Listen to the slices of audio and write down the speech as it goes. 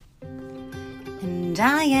And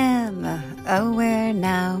I am Aware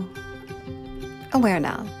Now. Aware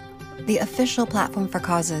Now, the official platform for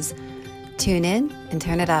causes. Tune in and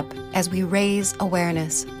turn it up as we raise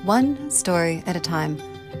awareness, one story at a time,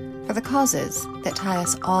 for the causes that tie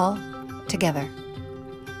us all together.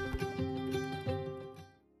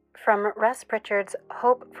 From Russ Pritchard's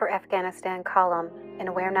Hope for Afghanistan column in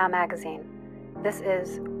Aware Now magazine, this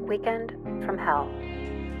is Weekend from Hell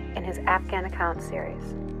in his Afghan Account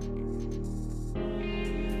series.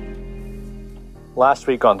 Last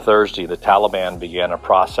week on Thursday, the Taliban began a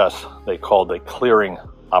process they called a clearing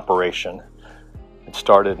operation. It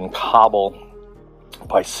started in Kabul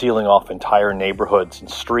by sealing off entire neighborhoods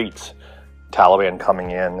and streets, Taliban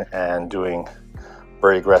coming in and doing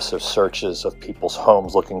very aggressive searches of people's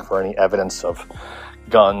homes, looking for any evidence of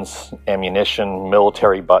guns, ammunition,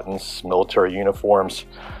 military buttons, military uniforms,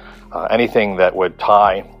 anything that would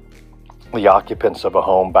tie the occupants of a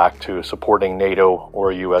home back to supporting NATO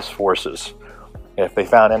or U.S. forces. If they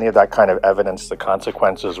found any of that kind of evidence, the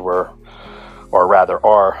consequences are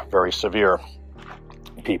very severe.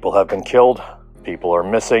 People have been killed, people are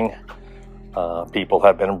missing, people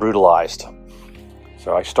have been brutalized.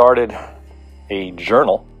 So I started a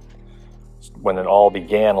journal when it all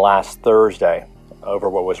began last Thursday over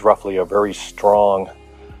what was roughly a very strong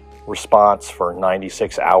response for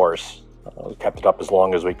 96 hours. We kept it up as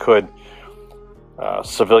long as we could.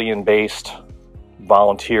 Civilian-based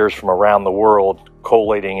volunteers from around the world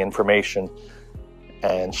collating information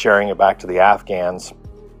and sharing it back to the Afghans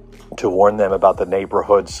to warn them about the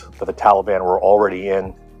neighborhoods that the Taliban were already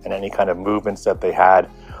in and any kind of movements that they had,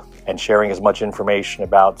 and sharing as much information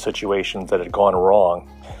about situations that had gone wrong.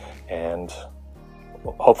 And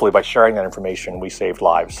hopefully by sharing that information, we saved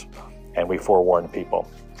lives and we forewarned people.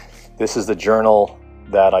 This is the journal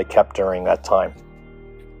that I kept during that time.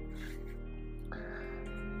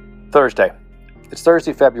 Thursday. It's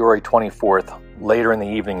Thursday, February 24th, later in the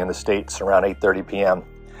evening in the States, around 8:30 p.m.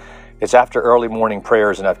 It's after early morning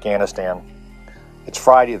prayers in Afghanistan. It's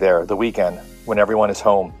Friday there, the weekend, when everyone is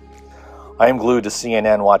home. I am glued to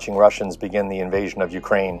CNN watching Russians begin the invasion of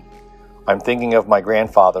Ukraine. I'm thinking of my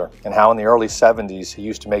grandfather and how in the early 70s he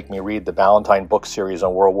used to make me read the Ballantine book series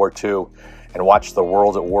on World War II and watch the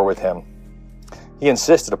world at war with him. He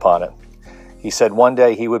insisted upon it. He said one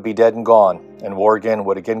day he would be dead and gone, and war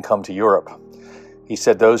would again come to Europe. He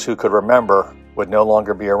said those who could remember would no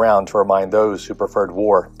longer be around to remind those who preferred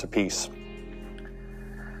war to peace.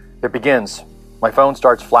 It begins. My phone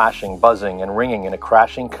starts flashing, buzzing, and ringing in a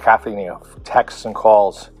crashing cacophony of texts and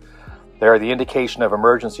calls. They are the indication of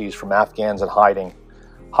emergencies from Afghans in hiding,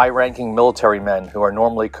 high-ranking military men who are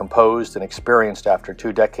normally composed and experienced after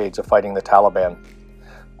 2 decades of fighting the Taliban.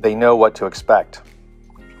 They know what to expect.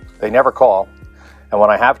 They never call, and when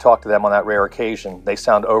I have talked to them on that rare occasion, they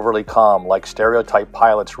sound overly calm, like stereotype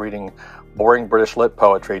pilots reading boring British lit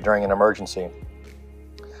poetry during an emergency.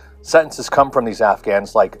 Sentences come from these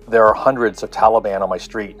Afghans like, "There are hundreds of Taliban on my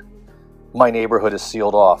street. My neighborhood is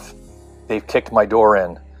sealed off. They've kicked my door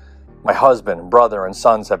in. My husband, brother, and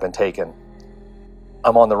sons have been taken.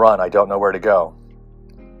 I'm on the run. I don't know where to go."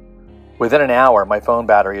 Within an hour, my phone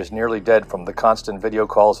battery is nearly dead from the constant video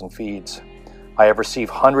calls and feeds. I have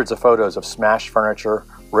received hundreds of photos of smashed furniture,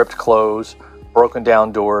 ripped clothes, broken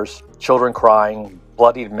down doors, children crying,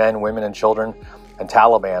 bloodied men, women, and children, and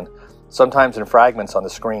Taliban, sometimes in fragments on the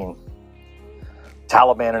screen.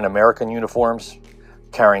 Taliban in American uniforms,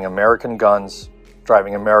 carrying American guns,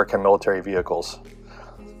 driving American military vehicles.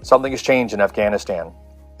 Something has changed in Afghanistan.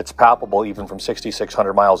 It's palpable even from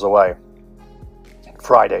 6,600 miles away.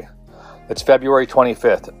 Friday. It's February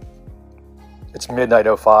 25th. It's midnight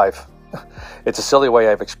 05. It's a silly way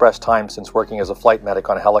I've expressed time since working as a flight medic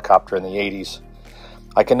on a helicopter in the 80s.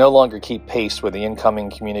 I can no longer keep pace with the incoming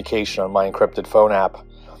communication on my encrypted phone app.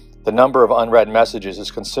 The number of unread messages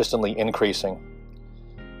is consistently increasing.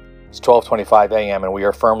 It's 12:25 a.m. and we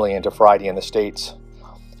are firmly into Friday in the States.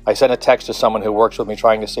 I sent a text to someone who works with me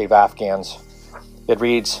trying to save Afghans. It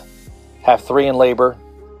reads, "Have 3 in labor,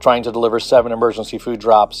 trying to deliver 7 emergency food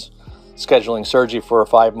drops, scheduling surgery for a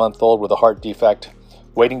 5-month-old with a heart defect,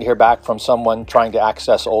 waiting to hear back from someone trying to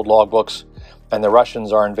access old logbooks, and the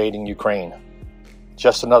Russians are invading Ukraine.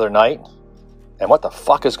 Just another night? And what the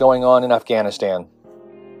fuck is going on in Afghanistan?"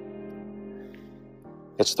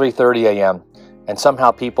 It's 3:30 a.m., and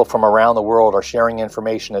somehow people from around the world are sharing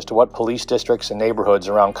information as to what police districts and neighborhoods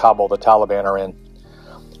around Kabul the Taliban are in.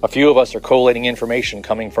 A few of us are collating information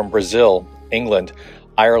coming from Brazil, England,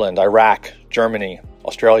 Ireland, Iraq, Germany,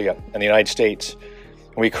 Australia, and the United States.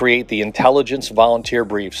 We create the intelligence volunteer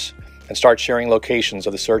briefs and start sharing locations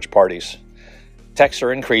of the search parties. Texts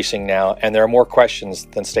are increasing now, and there are more questions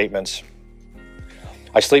than statements.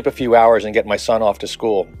 I sleep a few hours and get my son off to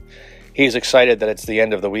school. He's excited that it's the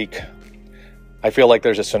end of the week. I feel like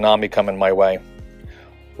there's a tsunami coming my way.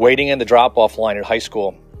 Waiting in the drop-off line at high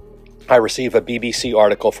school, I receive a BBC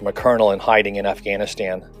article from a colonel in hiding in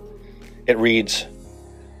Afghanistan. It reads,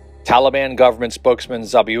 Taliban government spokesman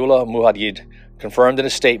Zabiullah Mujahid confirmed in a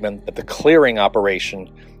statement that the clearing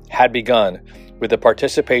operation had begun with the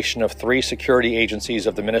participation of 3 security agencies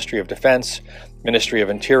of the Ministry of Defense, Ministry of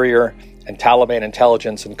Interior, and Taliban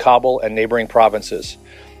intelligence in Kabul and neighboring provinces.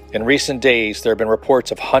 In recent days, there have been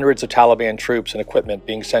reports of hundreds of Taliban troops and equipment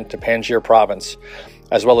being sent to Panjshir province,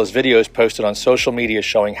 as well as videos posted on social media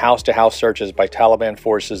showing house-to-house searches by Taliban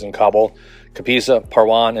forces in Kabul, Kapisa,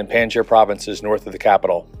 Parwan, and Panjshir provinces north of the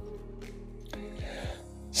capital.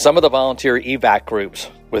 Some of the volunteer evac groups,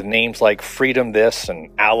 with names like Freedom This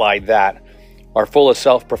and Allied That, are full of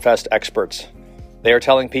self-professed experts. They are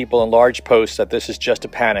telling people in large posts that this is just a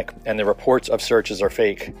panic and the reports of searches are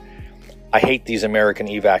fake. I hate these American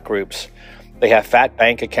evac groups. They have fat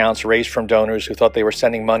bank accounts raised from donors who thought they were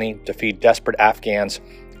sending money to feed desperate Afghans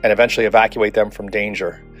and eventually evacuate them from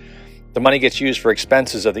danger. The money gets used for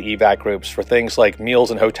expenses of the evac groups for things like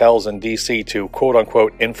meals and hotels in D.C. to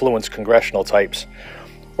quote-unquote influence congressional types,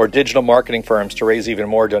 or digital marketing firms to raise even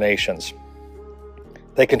more donations.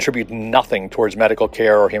 They contribute nothing towards medical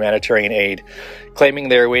care or humanitarian aid, claiming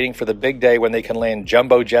they are waiting for the big day when they can land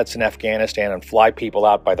jumbo jets in Afghanistan and fly people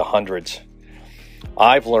out by the hundreds.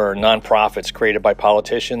 I've learned nonprofits created by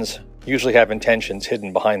politicians usually have intentions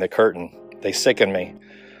hidden behind the curtain. They sicken me.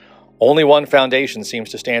 Only one foundation seems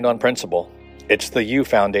to stand on principle. It's the U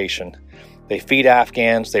Foundation. They feed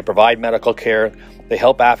Afghans, they provide medical care, they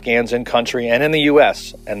help Afghans in country and in the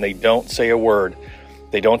U.S., and they don't say a word.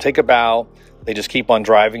 They don't take a bow. They just keep on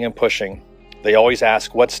driving and pushing. They always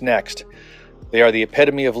ask, what's next? They are the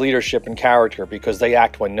epitome of leadership and character because they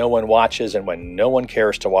act when no one watches and when no one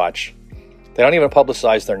cares to watch. They don't even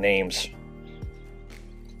publicize their names.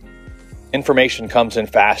 Information comes in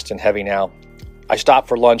fast and heavy now. I stop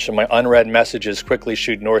for lunch and my unread messages quickly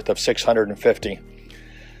shoot north of 650.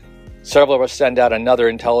 Several of us send out another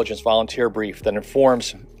intelligence volunteer brief that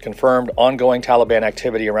informs confirmed ongoing Taliban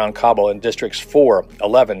activity around Kabul in districts 4,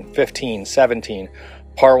 11, 15, 17,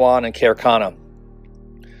 Parwan, and Khair Khana.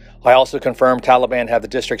 I also confirm Taliban have the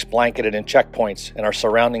districts blanketed in checkpoints and are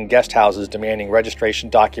surrounding guest houses demanding registration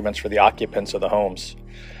documents for the occupants of the homes.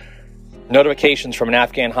 Notifications from an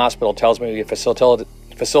Afghan hospital tells me we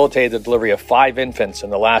facilitated the delivery of 5 infants in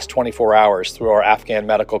the last 24 hours through our Afghan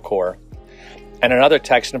Medical Corps. And another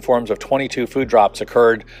text informs of 22 food drops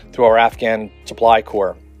occurred through our Afghan Supply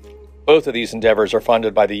Corps. Both of these endeavors are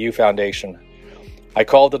funded by the U Foundation. I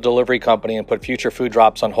called the delivery company and put future food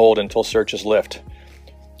drops on hold until searches lift.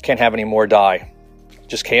 Can't have any more die.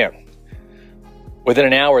 Just can't. Within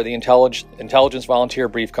an hour, the intelligence volunteer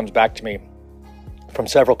brief comes back to me from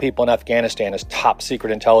several people in Afghanistan as top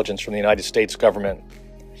secret intelligence from the United States government.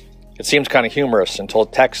 It seems kind of humorous until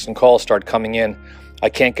texts and calls start coming in. I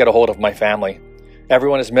can't get a hold of my family.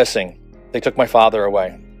 Everyone is missing. They took my father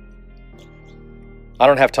away. I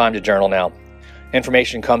don't have time to journal now.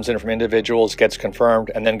 Information comes in from individuals, gets confirmed,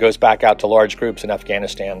 and then goes back out to large groups in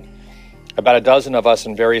Afghanistan. About a dozen of us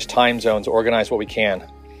in various time zones organize what we can.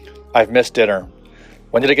 I've missed dinner.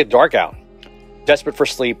 When did it get dark out? Desperate for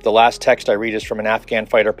sleep, the last text I read is from an Afghan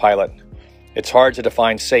fighter pilot. It's hard to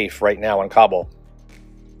define safe right now in Kabul.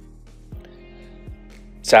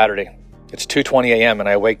 Saturday. It's 2:20 a.m. and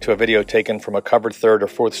I wake to a video taken from a covered 3rd or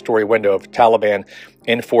 4th story window of Taliban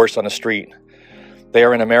in force on a street. They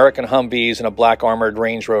are in American Humvees and black armored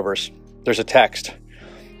Range Rovers. There's a text.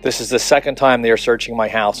 This is the second time they are searching my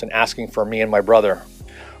house and asking for me and my brother.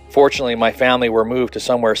 Fortunately, my family were moved to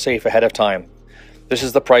somewhere safe ahead of time. This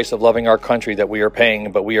is the price of loving our country that we are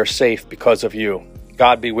paying, but we are safe because of you.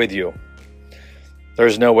 God be with you. There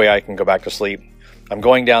is no way I can go back to sleep. I'm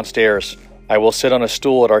going downstairs. I will sit on a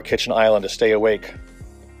stool at our kitchen island to stay awake.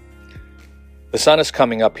 The sun is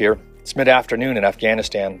coming up here. It's mid-afternoon in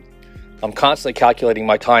Afghanistan. I'm constantly calculating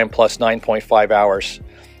my time plus 9.5 hours.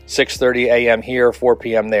 6:30 a.m. here, 4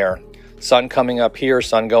 p.m. there. Sun coming up here,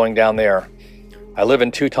 sun going down there. I live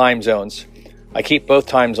in 2 time zones. I keep both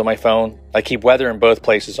times on my phone. I keep weather in both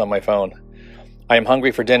places on my phone. I am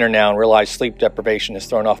hungry for dinner now and realize sleep deprivation has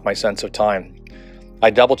thrown off my sense of time. I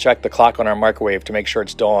double-check the clock on our microwave to make sure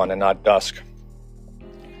it's dawn and not dusk.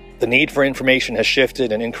 The need for information has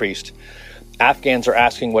shifted and increased. Afghans are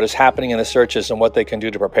asking what is happening in the searches and what they can do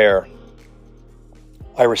to prepare.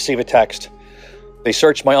 I receive a text. They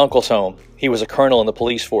searched my uncle's home. He was a colonel in the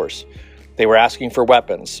police force. They were asking for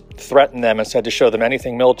weapons, threatened them and said to show them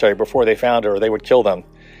anything military before they found it or they would kill them.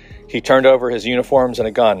 He turned over his uniforms and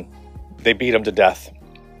a gun. They beat him to death.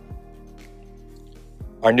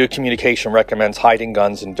 Our new communication recommends hiding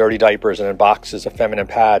guns in dirty diapers and in boxes of feminine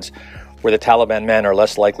pads where the Taliban men are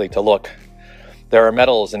less likely to look. There are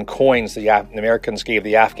medals and coins the Americans gave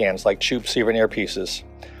the Afghans, like cheap souvenir pieces.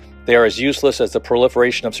 They are as useless as the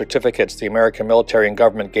proliferation of certificates the American military and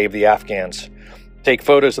government gave the Afghans. Take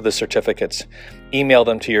photos of the certificates, email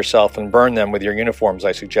them to yourself, and burn them with your uniforms,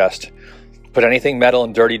 I suggest. Put anything metal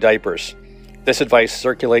in dirty diapers. This advice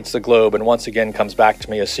circulates the globe and once again comes back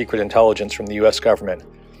to me as secret intelligence from the U.S. government.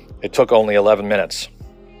 It took only 11 minutes.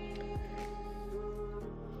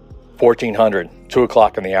 1400, 2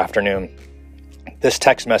 o'clock in the afternoon. This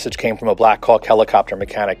text message came from a Black Hawk helicopter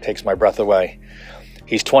mechanic. Takes my breath away.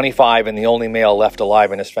 He's 25 and the only male left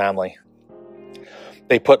alive in his family.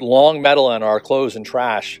 They put long metal in our clothes and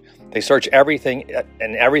trash. They search everything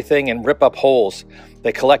and rip up holes.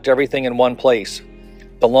 They collect everything in one place.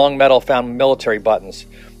 The long metal found military buttons.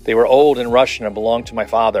 They were old and Russian and belonged to my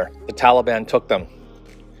father. The Taliban took them.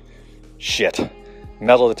 Shit.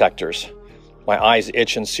 Metal detectors. My eyes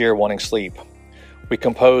itch and sear, wanting sleep. We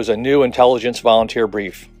compose a new intelligence volunteer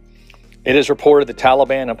brief. It is reported the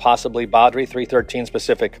Taliban and possibly Badri 313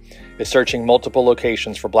 specific is searching multiple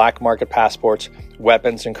locations for black market passports,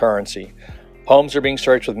 weapons, and currency. Homes are being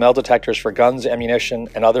searched with metal detectors for guns, ammunition,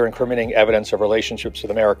 and other incriminating evidence of relationships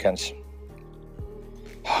with Americans.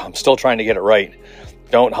 I'm still trying to get it right.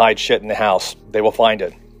 Don't hide shit in the house. They will find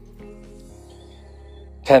it.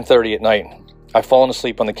 10:30 at night. I've fallen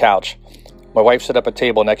asleep on the couch. My wife set up a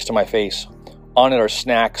table next to my face. On it are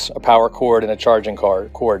snacks, a power cord, and a charging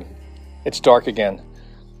cord. It's dark again.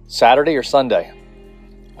 Saturday or Sunday?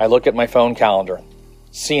 I look at my phone calendar.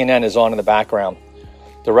 CNN is on in the background.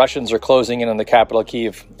 The Russians are closing in on the capital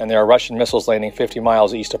Kyiv, and there are Russian missiles landing 50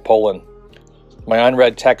 miles east of Poland. My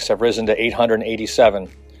unread texts have risen to 887.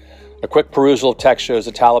 A quick perusal of text shows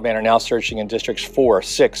the Taliban are now searching in districts 4,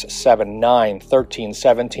 6, 7, 9, 13,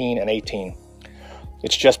 17, and 18.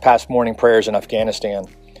 It's just past morning prayers in Afghanistan.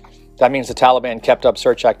 That means the Taliban kept up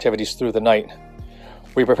search activities through the night.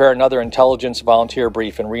 We prepare another intelligence volunteer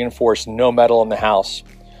brief and reinforce no metal in the house.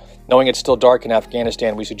 Knowing it's still dark in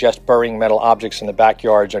Afghanistan, we suggest burying metal objects in the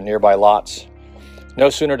backyards or nearby lots. No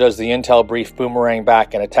sooner does the intel brief boomerang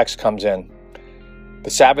back and a text comes in. The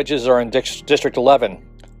savages are in District 11.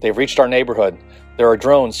 They've reached our neighborhood. There are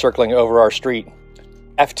drones circling over our street.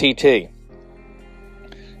 FTT.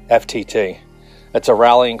 FTT. It's a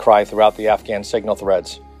rallying cry throughout the Afghan signal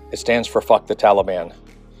threads. It stands for fuck the Taliban.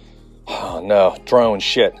 Oh no, drone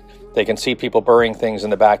shit. They can see people burying things in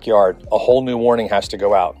the backyard. A whole new warning has to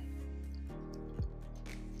go out.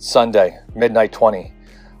 Sunday, midnight 20.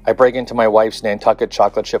 I break into my wife's Nantucket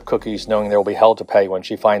chocolate chip cookies knowing there will be hell to pay when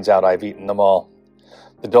she finds out I've eaten them all.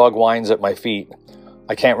 The dog whines at my feet.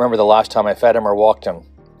 I can't remember the last time I fed him or walked him.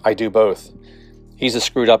 I do both. He's as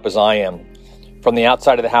screwed up as I am. From the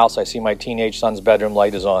outside of the house, I see my teenage son's bedroom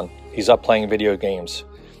light is on. He's up playing video games.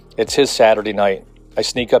 It's his Saturday night. I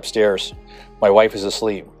sneak upstairs. My wife is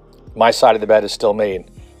asleep. My side of the bed is still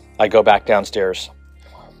made. I go back downstairs.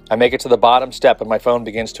 I make it to the bottom step and my phone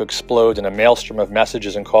begins to explode in a maelstrom of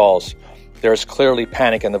messages and calls. There is clearly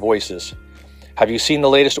panic in the voices. Have you seen the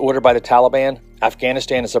latest order by the Taliban?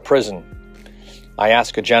 Afghanistan is a prison. I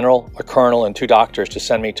ask a general, a colonel, and 2 doctors to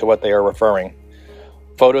send me to what they are referring.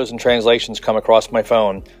 Photos and translations come across my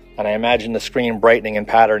phone, and I imagine the screen brightening in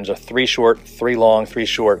patterns of 3 short, 3 long, 3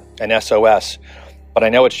 short, and SOS, but I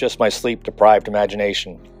know it's just my sleep-deprived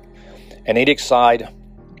imagination. An edict signed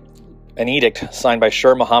by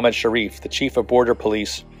Sher Mohammad Sharif, the chief of border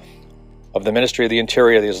police of the Ministry of the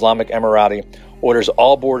Interior of the Islamic Emirati, orders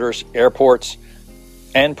all borders, airports,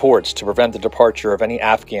 and ports to prevent the departure of any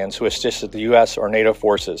Afghans who assisted the U.S. or NATO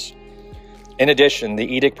forces. In addition, the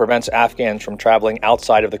edict prevents Afghans from traveling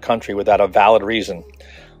outside of the country without a valid reason.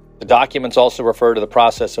 The documents also refer to the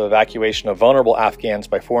process of evacuation of vulnerable Afghans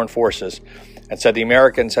by foreign forces and said the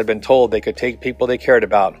Americans had been told they could take people they cared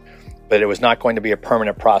about, but it was not going to be a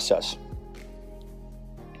permanent process.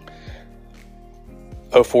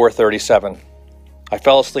 04:37. I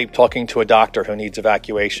fell asleep talking to a doctor who needs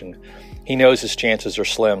evacuation. He knows his chances are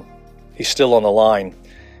slim. He's still on the line.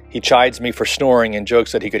 He chides me for snoring and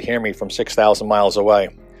jokes that he could hear me from 6,000 miles away.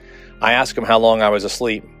 I ask him how long I was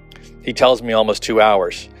asleep. He tells me almost 2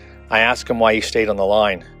 hours. I ask him why he stayed on the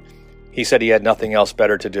line. He said he had nothing else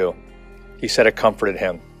better to do. He said it comforted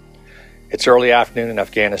him. It's early afternoon in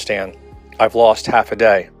Afghanistan. I've lost half a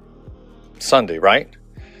day. Sunday, right?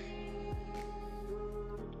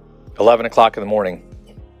 11 o'clock in the morning.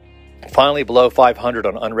 Finally below 500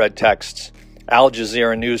 on unread texts. Al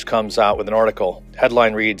Jazeera News comes out with an article.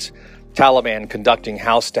 Headline reads, Taliban conducting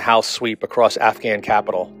house-to-house sweep across Afghan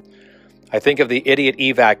capital. I think of the idiot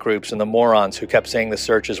evac groups and the morons who kept saying the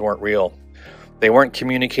searches weren't real. They weren't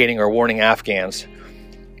communicating or warning Afghans.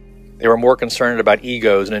 They were more concerned about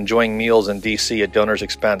egos and enjoying meals in D.C. at donors'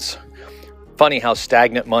 expense. Funny how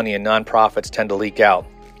stagnant money in nonprofits tend to leak out.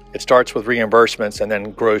 It starts with reimbursements and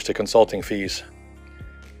then grows to consulting fees.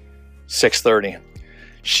 6:30.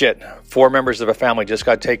 Shit, 4 members of a family just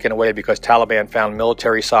got taken away because Taliban found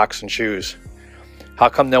military socks and shoes. How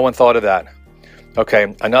come no one thought of that?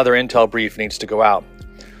 Okay, another intel brief needs to go out.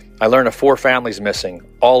 I learn of 4 families missing,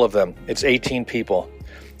 all of them. It's 18 people.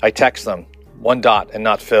 I text them, 1 dot and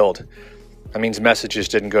not filled. That means messages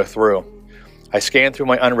didn't go through. I scan through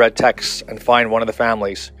my unread texts and find one of the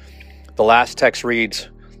families. The last text reads,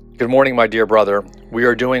 "Good morning, my dear brother. We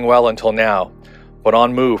are doing well until now, but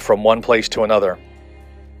on move from one place to another."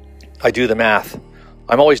 I do the math.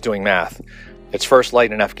 I'm always doing math. It's first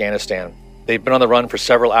light in Afghanistan. They've been on the run for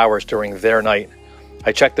several hours during their night.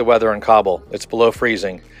 I checked the weather in Kabul. It's below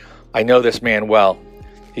freezing. I know this man well.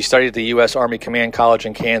 He studied at the U.S. Army Command College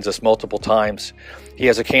in Kansas multiple times. He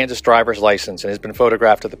has a Kansas driver's license and has been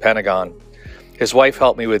photographed at the Pentagon. His wife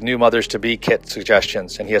helped me with new mothers-to-be kit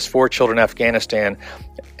suggestions, and he has 4 children in Afghanistan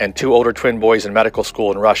and 2 older twin boys in medical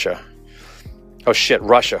school in Russia. Oh shit,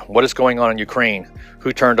 Russia. What is going on in Ukraine?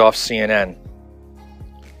 Who turned off CNN?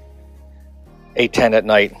 8:10 at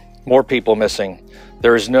night. More people missing.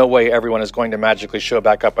 There is no way everyone is going to magically show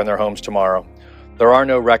back up in their homes tomorrow. There are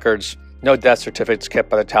no records, no death certificates kept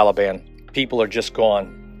by the Taliban. People are just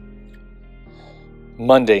gone.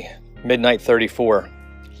 Monday, midnight 34.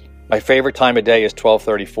 My favorite time of day is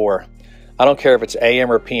 12:34. I don't care if it's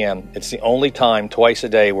AM or PM. It's the only time twice a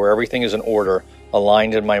day where everything is in order,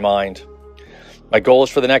 aligned in my mind. My goal is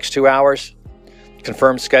for the next 2 hours.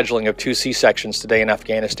 Confirmed scheduling of 2 C-sections today in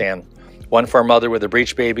Afghanistan. One for a mother with a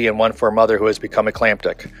breech baby and one for a mother who has become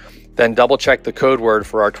eclamptic. Then double check the code word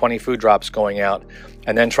for our 20 food drops going out,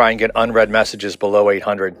 and then try and get unread messages below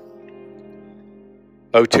 800.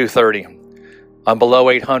 02:30. I'm below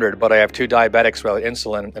 800, but I have 2 diabetics without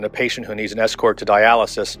insulin and a patient who needs an escort to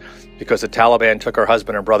dialysis because the Taliban took her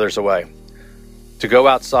husband and brothers away. To go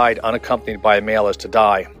outside unaccompanied by a male is to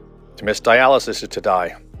die. To miss dialysis is to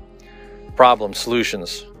die. Problem,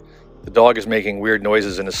 solutions. The dog is making weird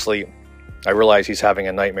noises in his sleep. I realize he's having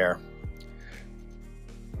a nightmare.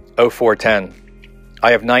 04:10.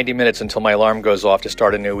 I have 90 minutes until my alarm goes off to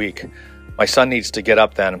start a new week. My son needs to get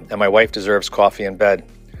up then, and my wife deserves coffee in bed.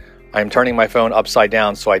 I am turning my phone upside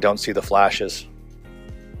down so I don't see the flashes.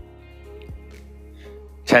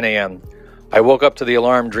 10 a.m. I woke up to the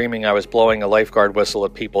alarm dreaming I was blowing a lifeguard whistle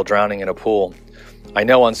at people drowning in a pool. I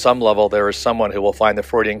know on some level there is someone who will find the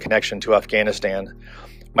Freudian connection to Afghanistan.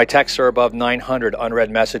 My texts are above 900 unread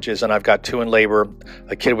messages, and I've got 2 in labor,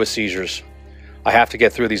 a kid with seizures. I have to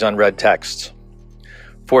get through these unread texts.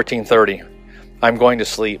 14:30. I'm going to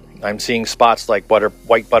sleep. I'm seeing spots like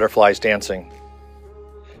white butterflies dancing.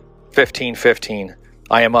 15:15.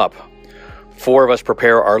 I am up. 4 of us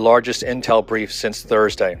prepare our largest intel brief since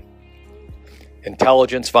Thursday.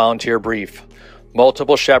 Intelligence volunteer brief.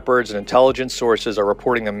 Multiple shepherds and intelligence sources are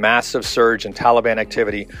reporting the massive surge in Taliban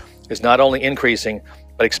activity is not only increasing,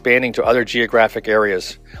 but expanding to other geographic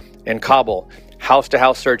areas. In Kabul,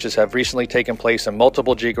 house-to-house searches have recently taken place in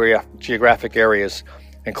multiple geographic areas,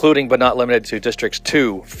 including but not limited to districts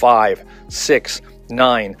 2, 5, 6,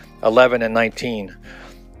 9, 11, and 19.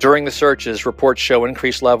 During the searches, reports show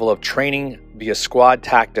increased level of training via squad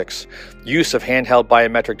tactics, use of handheld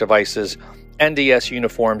biometric devices, NDS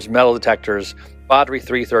uniforms, metal detectors, Badri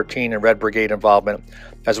 313 and Red Brigade involvement,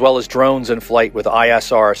 as well as drones in flight with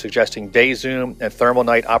ISR suggesting day zoom and thermal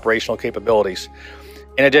night operational capabilities.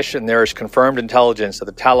 In addition, there is confirmed intelligence that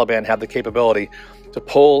the Taliban have the capability to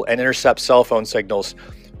pull and intercept cell phone signals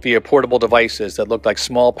via portable devices that look like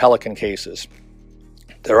small Pelican cases.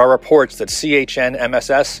 There are reports that CHN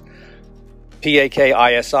MSS,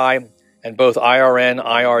 PAK-ISI, and both IRN,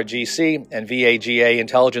 IRGC, and VAGA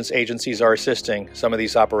intelligence agencies are assisting some of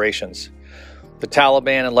these operations. The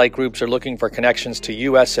Taliban and like groups are looking for connections to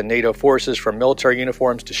U.S. and NATO forces, from military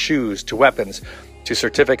uniforms to shoes to weapons to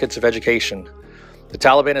certificates of education. The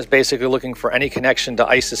Taliban is basically looking for any connection to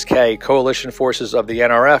ISIS-K, coalition forces of the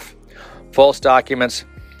NRF, false documents,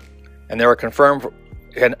 and there are confirmed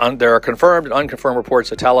and unconfirmed reports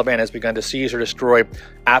the Taliban has begun to seize or destroy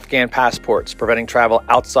Afghan passports, preventing travel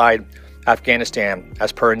outside Afghanistan,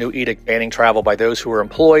 as per a new edict banning travel by those who are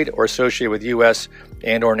employed or associated with U.S.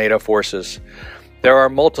 and or NATO forces. There are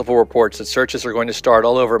multiple reports that searches are going to start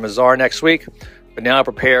all over Mazar next week, but now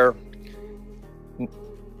prepare.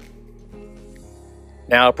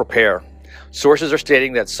 Sources are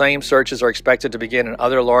stating that same searches are expected to begin in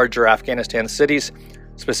other larger Afghanistan cities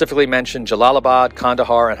specifically mention Jalalabad,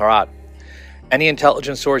 Kandahar, and Herat. Any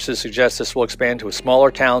intelligence sources suggest this will expand to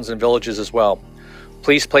smaller towns and villages as well.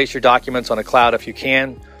 Please place your documents on a cloud if you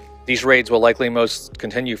can. These raids will likely most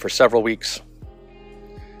continue for several weeks.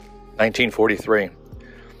 1943.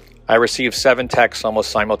 I received 7 texts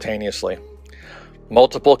almost simultaneously.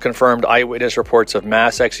 Multiple confirmed eyewitness reports of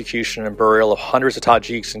mass execution and burial of hundreds of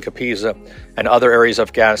Tajiks in Kapiza and other areas of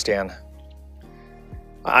Afghanistan.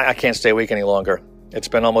 I can't stay awake any longer. It's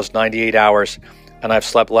been almost 98 hours, and I've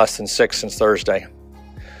slept less than 6 since Thursday.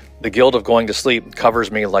 The guilt of going to sleep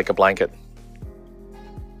covers me like a blanket.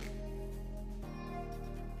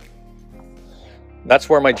 That's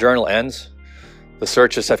where my journal ends. The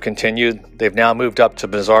searches have continued. They've now moved up to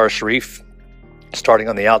Mazar Sharif, starting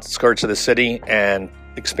on the outskirts of the city and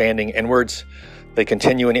expanding inwards. They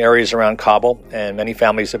continue in areas around Kabul, and many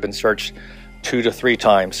families have been searched 2 to 3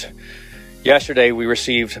 times. Yesterday, we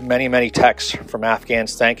received many texts from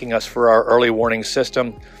Afghans thanking us for our early warning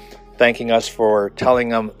system, thanking us for telling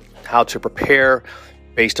them how to prepare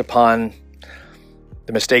based upon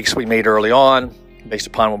the mistakes we made early on, based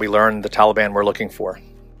upon what we learned the Taliban were looking for.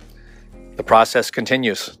 The process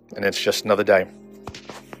continues, and it's just another day.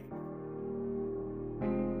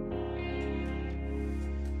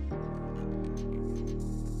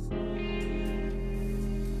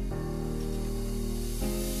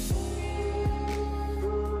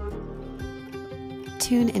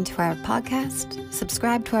 Tune into our podcast,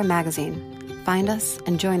 subscribe to our magazine, find us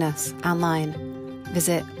and join us online.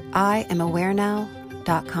 Visit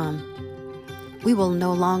IamAwareNow.com. We will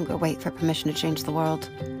no longer wait for permission to change the world.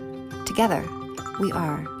 Together, we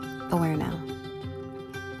are aware now.